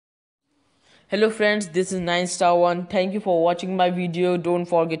Hello friends, this is 9star1. Thank you for watching my video. Don't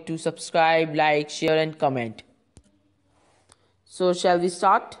forget to subscribe, like, share and comment. So shall we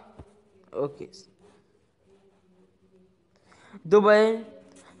start? Okay. Dubai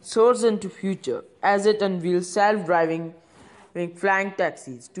soars into future as it unveils self-driving flying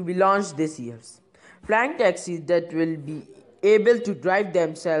taxis to be launched this year. Flying taxis that will be able to drive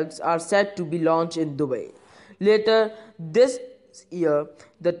themselves are set to be launched in Dubai. Later this year,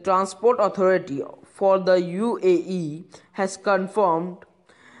 the Transport Authority for the UAE has confirmed.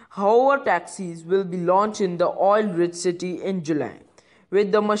 However, taxis will be launched in the oil-rich city in July,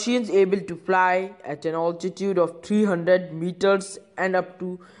 with the machines able to fly at an altitude of 300 meters and up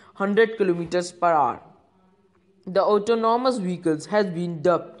to 100 kilometers per hour. The autonomous vehicles has been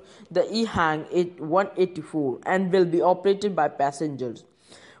dubbed the E-Hang 184 and will be operated by passengers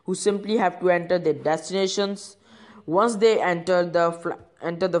who simply have to enter their destinations. Once they enter the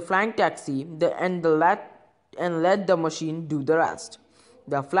flying taxi, let the machine do the rest.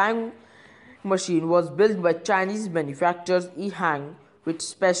 The flying machine was built by Chinese manufacturers E-Hang, which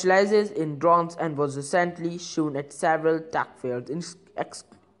specializes in drones and was recently shown at several tech fairs,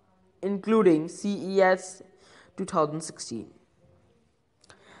 including CES 2016.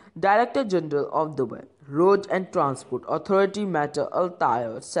 Director General of Dubai Road and Transport Authority Mata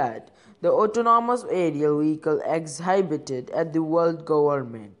Al-Tayar said the autonomous aerial vehicle exhibited at the World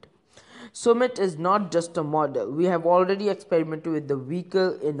Government Summit is not just a model. We have already experimented with the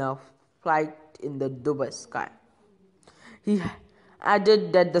vehicle in a flight in the Dubai sky. He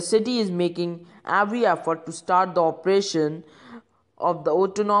added that the city is making every effort to start the operation of the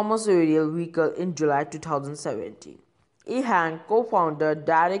autonomous aerial vehicle in July 2017. E-Hang co-founder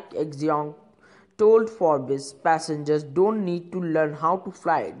Derek Exiong told Forbes passengers don't need to learn how to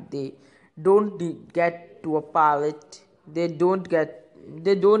fly. They don't get to a pilot. They don't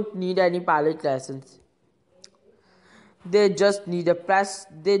need any pilot license. They just need to press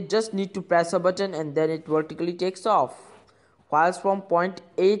a button and then it vertically takes off. Flies from point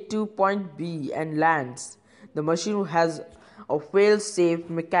A to point B and lands. The machine has a fail-safe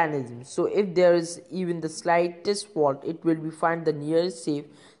mechanism, so if there is even the slightest fault, it will find the nearest safe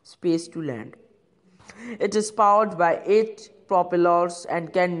space to land. It is powered by 8 propellers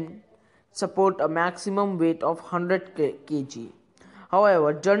and can support a maximum weight of 100 kg.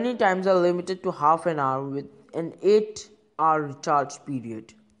 However, journey times are limited to half an hour with an 8-hour recharge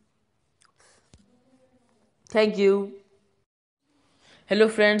period. Thank you. Hello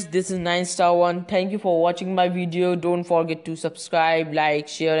friends, this is 9star1. Thank you for watching my video. Don't forget to subscribe, like,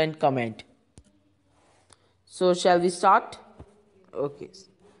 share and comment. So shall we start? Okay.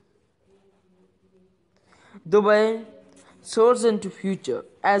 Dubai soars into future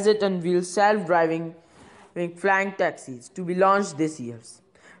as it unveils self-driving flying taxis to be launched this year.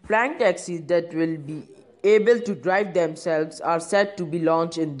 Flying taxis that will be able to drive themselves are set to be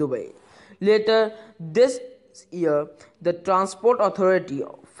launched in Dubai. Later this year, the Transport Authority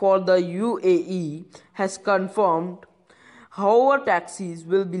for the UAE has confirmed. However, taxis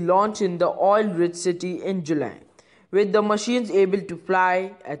will be launched in the oil-rich city in July, with the machines able to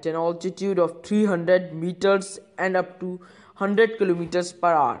fly at an altitude of 300 meters and up to 100 kilometers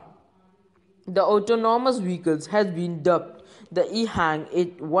per hour. The autonomous vehicles has been dubbed the E-Hang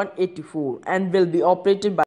 184 and will be operated by